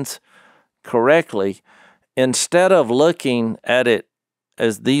commands correctly, instead of looking at it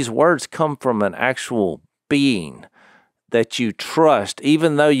as these words come from an actual being that you trust,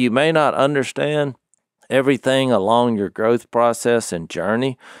 even though you may not understand everything along your growth process and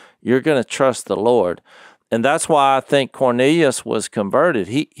journey. You're going to trust the Lord. And that's why I think Cornelius was converted.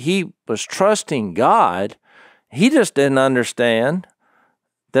 He was trusting God. He just didn't understand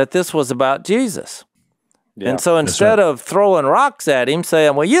that this was about Jesus. Yeah, and so instead of throwing rocks at him,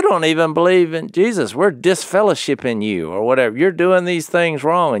 saying, well, you don't even believe in Jesus, we're disfellowshipping you or whatever, you're doing these things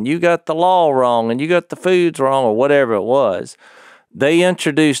wrong, and you got the law wrong, and you got the foods wrong, or whatever it was, they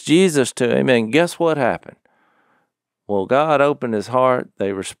introduced Jesus to him, and guess what happened? Well, God opened his heart,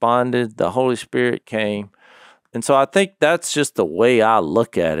 they responded, the Holy Spirit came. And so I think that's just the way I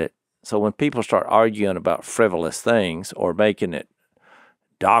look at it. So when people start arguing about frivolous things or making it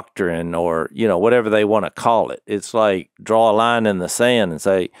doctrine or, whatever they want to call it, it's like draw a line in the sand and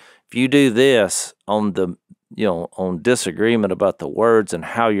say, if you do this on on disagreement about the words and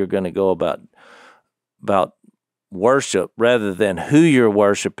how you're going to go about worship rather than who you're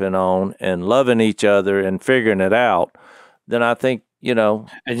worshiping on and loving each other and figuring it out, then I think, and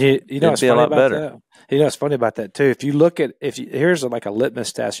it'd be a lot better. That? It's funny about that too. If you look at, here's like a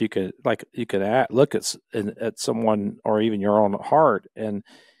litmus test, you could look at someone or even your own heart, and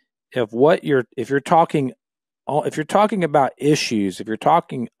if you're talking about issues, if you're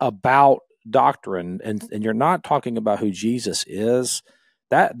talking about doctrine, and you're not talking about who Jesus is,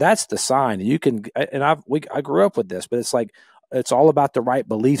 that's the sign. You can, and I grew up with this, but it's like it's all about the right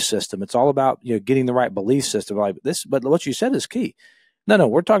belief system. It's all about getting the right belief system like this. But what you said is key. No,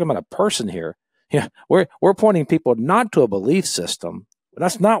 we're talking about a person here. Yeah, we're pointing people not to a belief system.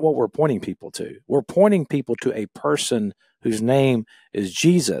 That's not what we're pointing people to. We're pointing people to a person whose name is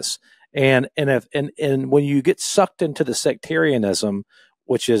Jesus. And when you get sucked into the sectarianism,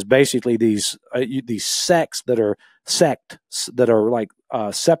 which is basically these sects that are like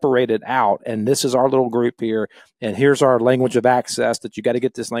separated out, and this is our little group here, and here's our language of access, that you got to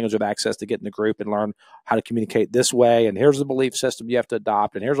get this language of access to get in the group and learn how to communicate this way, and here's the belief system you have to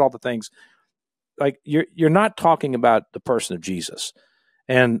adopt, and here's all the things. Like you're not talking about the person of Jesus.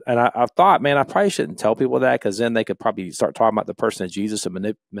 And I thought, man, I probably shouldn't tell people that, because then they could probably start talking about the person of Jesus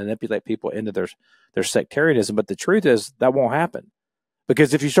and manipulate people into their sectarianism. But the truth is that won't happen,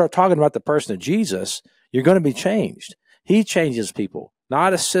 because if you start talking about the person of Jesus, you're going to be changed. He changes people,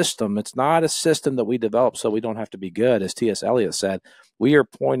 not a system. It's not a system that we develop so we don't have to be good. As T.S. Eliot said, we are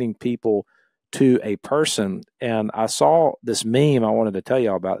pointing people to a person. And I saw this meme I wanted to tell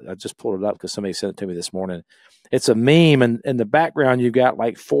y'all about. I just pulled it up because somebody sent it to me this morning. It's a meme, and in the background you've got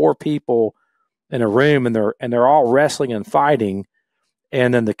like 4 people in a room, and they're all wrestling and fighting.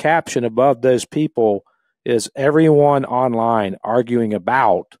 And then the caption above those people is everyone online arguing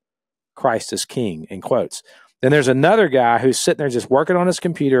about Christ as King, in quotes. Then there's another guy who's sitting there just working on his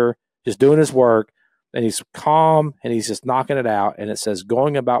computer, just doing his work, and he's calm and he's just knocking it out. And it says,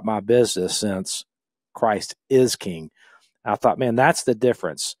 going about my business since Christ is King. I thought, man, that's the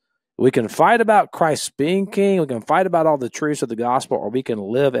difference. We can fight about Christ being King. We can fight about all the truths of the gospel, or we can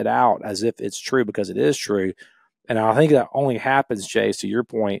live it out as if it's true because it is true. And I think that only happens, Jase, to your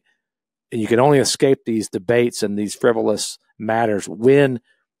point, and you can only escape these debates and these frivolous matters when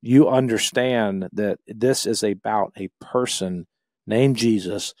you understand that this is about a person named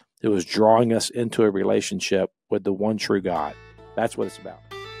Jesus who is drawing us into a relationship with the one true God. That's what it's about.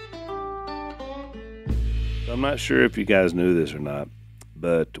 I'm not sure if you guys knew this or not,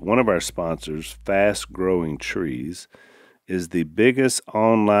 but one of our sponsors, Fast Growing Trees, is the biggest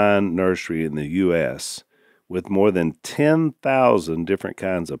online nursery in the U.S. with more than 10,000 different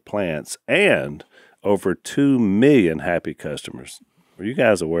kinds of plants and over 2 million happy customers. Were you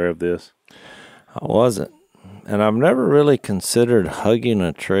guys aware of this? I wasn't. And I've never really considered hugging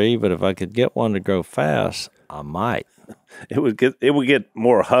a tree, but if I could get one to grow fast, I might. It would get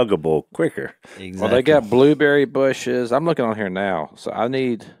more huggable quicker. Exactly. Well, they got blueberry bushes. I'm looking on here now. So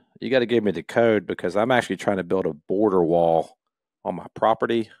you got to give me the code, because I'm actually trying to build a border wall on my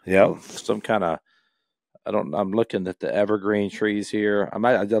property. Yep. Some kind of, I'm looking at the evergreen trees here. I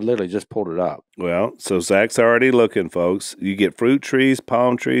literally just pulled it up. Well, so Zach's already looking, folks. You get fruit trees,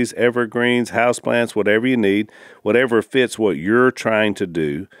 palm trees, evergreens, houseplants, whatever you need, whatever fits what you're trying to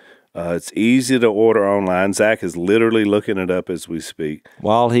do. It's easy to order online. Zach is literally looking it up as we speak.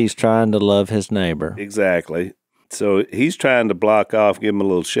 While he's trying to love his neighbor. Exactly. So he's trying to block off, give him a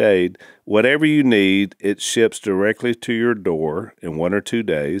little shade. Whatever you need, it ships directly to your door in 1 or 2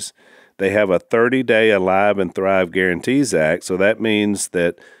 days. They have a 30-day Alive and Thrive guarantee, Zach, so that means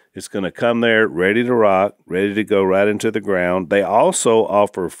that it's going to come there ready to rock, ready to go right into the ground. They also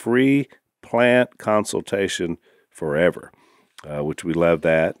offer free plant consultation forever, which we love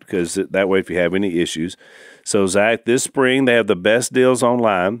that, because that way if you have any issues. So, Zach, this spring they have the best deals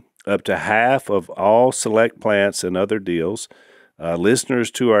online, up to half of all select plants and other deals.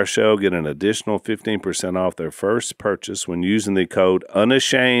 Listeners to our show get an additional 15% off their first purchase when using the code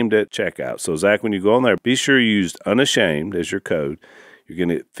Unashamed at checkout. So, Zach, when you go on there, be sure you use Unashamed as your code. You're going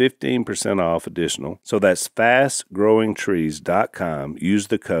to get 15% off additional. So that's fastgrowingtrees.com. Use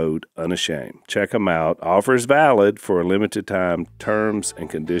the code Unashamed. Check them out. Offer is valid for a limited time. Terms and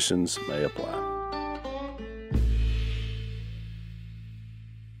conditions may apply.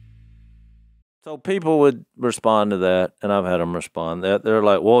 So people would respond to that, and I've had them respond. They're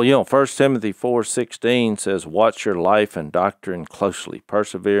like, well, 1 Timothy 4:16 says, watch your life and doctrine closely.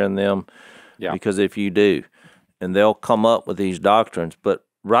 Persevere in them, because if you do, and they'll come up with these doctrines. But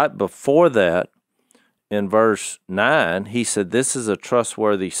right before that, in verse 9, he said, this is a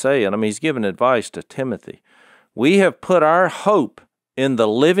trustworthy saying. I mean, he's giving advice to Timothy. We have put our hope in the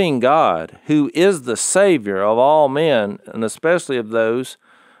living God, who is the Savior of all men, and especially of those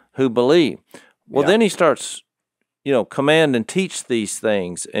who believe. Well, then he starts, command and teach these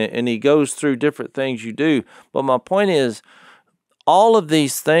things, and he goes through different things you do. But my point is, all of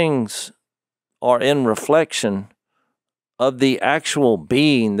these things are in reflection of the actual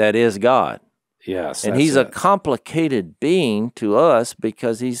being that is God. Yes. And he's a complicated being to us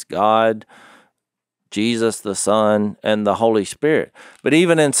because he's God, Jesus the Son, and the Holy Spirit. But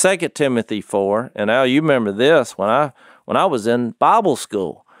even in 2 Timothy 4, and Al, you remember this, when I was in Bible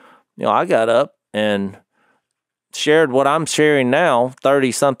school, I got up and shared what I'm sharing now,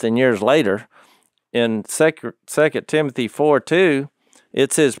 30-something years later. In 2 Timothy 4:2,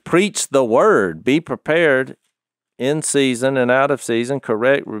 it says, preach the word, be prepared in season and out of season,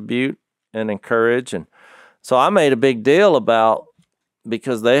 correct, rebuke, and encourage. And so I made a big deal about,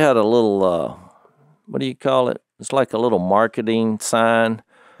 because they had a little, what do you call it? It's like a little marketing sign.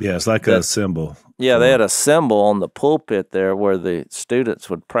 Yeah, it's like a symbol. Yeah, they had a symbol on the pulpit there where the students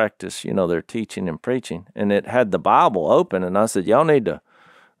would practice, their teaching and preaching. And it had the Bible open. And I said, y'all need to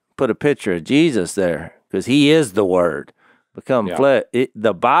put a picture of Jesus there, because he is the Word. become flesh.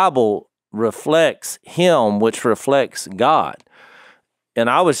 The Bible reflects him, which reflects God. And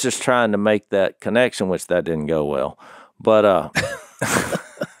I was just trying to make that connection, which that didn't go well. But I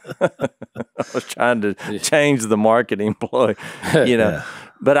was trying to change the marketing ploy, you know. Yeah.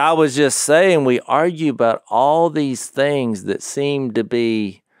 But I was just saying, we argue about all these things that seem to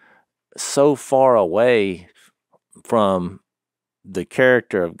be so far away from the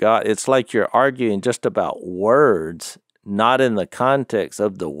character of God. It's like you're arguing just about words, not in the context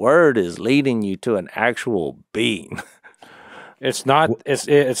of the word is leading you to an actual being. It's not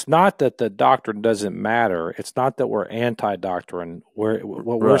that the doctrine doesn't matter. It's not that we're anti-doctrine. What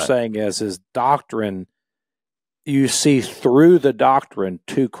we're saying is doctrine, you see through the doctrine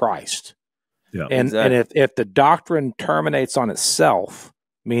to Christ. Yeah. And if the doctrine terminates on itself,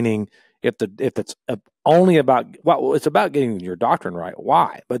 meaning if it's only about, well, it's about getting your doctrine right.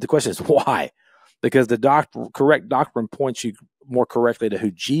 Why? But the question is why? Because the correct doctrine points you more correctly to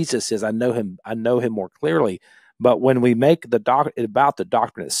who Jesus is. I know him more clearly. But when we make about the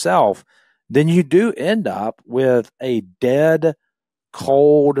doctrine itself, then you do end up with a dead,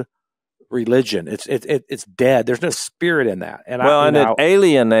 cold religion. It's dead. There's no spirit in that. And it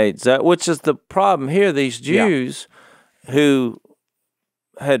alienates that, which is the problem here. These Jews who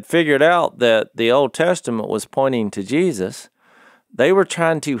had figured out that the Old Testament was pointing to Jesus, they were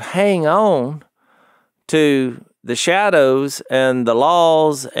trying to hang on to the shadows and the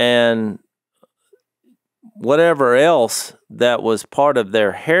laws and whatever else that was part of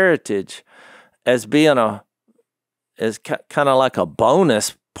their heritage as being as kind of like a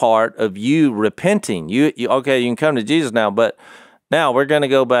bonus part of you repenting. You can come to Jesus now, but now we're going to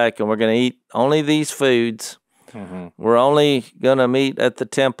go back and we're going to eat only these foods. Mm-hmm. We're only going to meet at the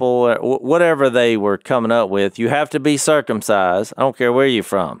temple, or whatever they were coming up with. You have to be circumcised. I don't care where you're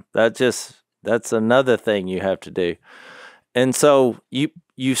from. That's another thing you have to do. And so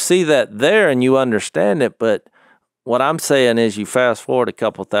you see that there and you understand it, but what I'm saying is you fast forward a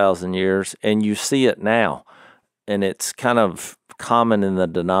couple thousand years and you see it now, and it's kind of common in the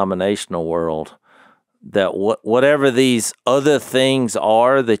denominational world that whatever these other things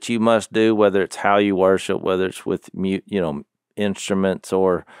are that you must do, whether it's how you worship, whether it's with instruments,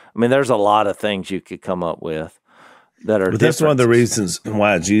 or there's a lot of things you could come up with that are. But that's one of the reasons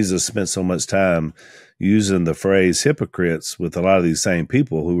why Jesus spent so much time using the phrase hypocrites with a lot of these same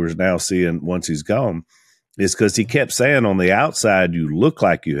people who we're now seeing once he's gone, is because he kept saying on the outside, you look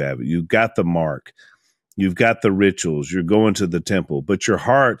like you have it. You've got the mark. You've got the rituals. You're going to the temple, but your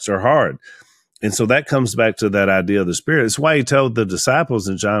hearts are hard. And so that comes back to that idea of the Spirit. It's why he told the disciples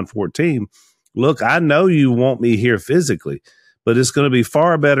in John 14, look, I know you want me here physically, but it's going to be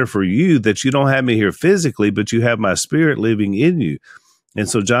far better for you that you don't have me here physically, but you have my Spirit living in you. And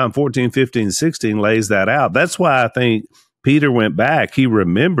so John 14, 15, 16 lays that out. That's why I think Peter went back. He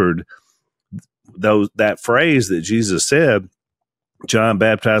remembered that phrase that Jesus said, John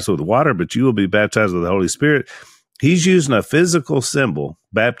baptized with water, but you will be baptized with the Holy Spirit. He's using a physical symbol,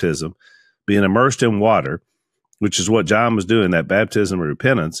 baptism, being immersed in water, which is what John was doing, that baptism of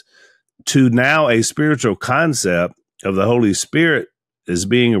repentance, to now a spiritual concept of the Holy Spirit as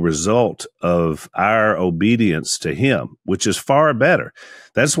being a result of our obedience to him, which is far better.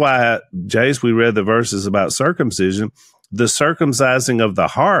 That's why, Jase, we read the verses about circumcision. The circumcising of the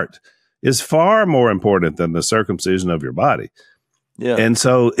heart is far more important than the circumcision of your body. Yeah. And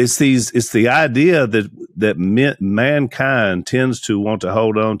so it's the idea that mankind tends to want to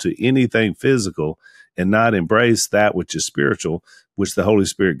hold on to anything physical and not embrace that which is spiritual, which the Holy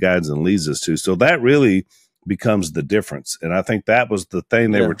Spirit guides and leads us to. So that really becomes the difference. And I think that was the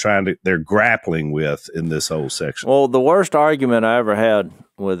thing they're grappling with in this whole section. Well, the worst argument I ever had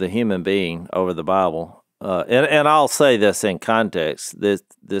with a human being over the Bible, and I'll say this in context,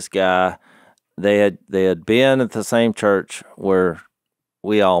 this guy, they had been at the same church where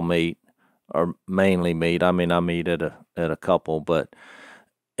we all meet, or mainly meet. I meet at a couple,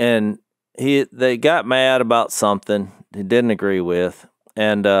 and they got mad about something he didn't agree with,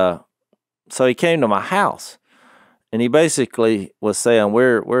 and so he came to my house, and he basically was saying,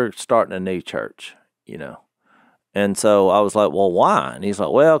 we're starting a new church, And so I was like, well, why? And he's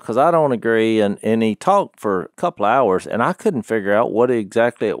like, well, because I don't agree. And he talked for a couple of hours, and I couldn't figure out what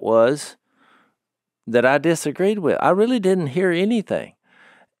exactly it was that I disagreed with. I really didn't hear anything.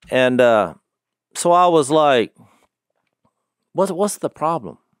 And so I was like, what's the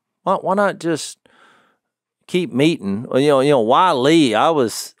problem? Why not just keep meeting? Why leave? I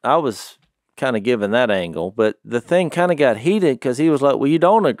was kind of giving that angle, but the thing kind of got heated because he was like, well, you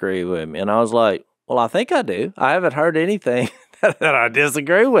don't agree with me. And I was like, well, I think I do. I haven't heard anything that I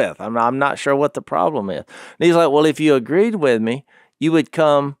disagree with. I'm not sure what the problem is. And he's like, well, if you agreed with me, you would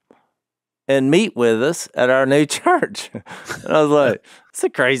come and meet with us at our new church. And I was like, it's the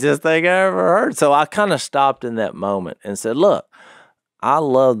craziest thing I ever heard. So I kind of stopped in that moment and said, look, I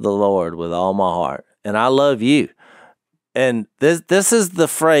love the Lord with all my heart, and I love you. And this is the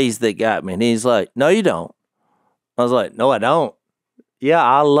phrase that got me. And he's like, no, you don't. I was like, no, I don't. Yeah,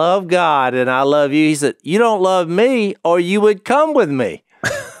 I love God and I love you. He said, you don't love me or you would come with me.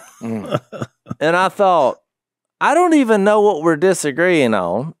 And I thought, I don't even know what we're disagreeing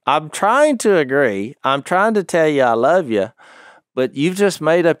on. I'm trying to agree. I'm trying to tell you I love you, but you've just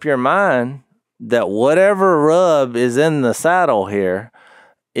made up your mind that whatever rub is in the saddle here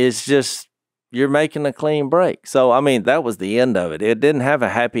is just, you're making a clean break. So, I mean, that was the end of it. It didn't have a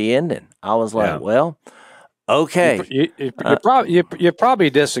happy ending. I was like, well, okay. You probably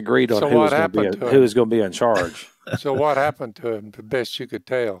disagreed on who was going to be in charge. So what happened to him, the best you could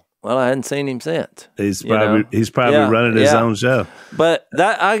tell? Well, I hadn't seen him since. He's probably running his own show. But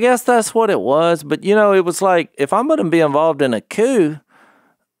I guess that's what it was. But, it was like, if I'm going to be involved in a coup,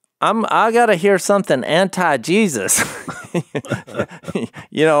 I got to hear something anti-Jesus,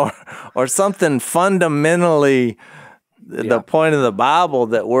 or something fundamentally the point of the Bible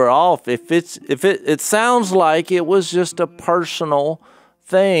that we're off. If it sounds like it was just a personal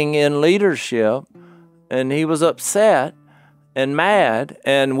thing in leadership, and he was upset and mad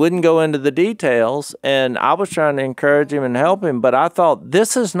and wouldn't go into the details, and I was trying to encourage him and help him, but I thought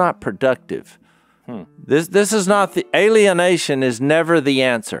this is not productive. This is not alienation is never the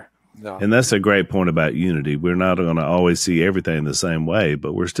answer. No. And that's a great point about unity. We're not going to always see everything the same way,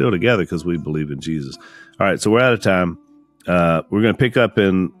 but we're still together because we believe in Jesus. All right, so we're out of time. We're going to pick up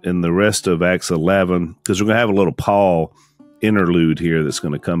in the rest of Acts 11 because we're going to have a little Paul interlude here that's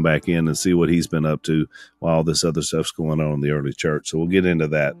going to come back in and see what he's been up to while all this other stuff's going on in the early church. So we'll get into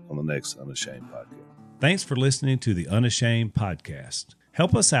that on the next Unashamed podcast. Thanks for listening to the Unashamed podcast.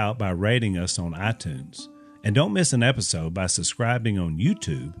 Help us out by rating us on iTunes. And don't miss an episode by subscribing on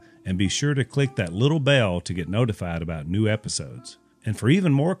YouTube, and be sure to click that little bell to get notified about new episodes. And for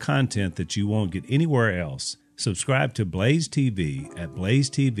even more content that you won't get anywhere else, subscribe to Blaze TV at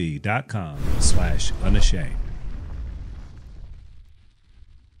blazetv.com/unashamed.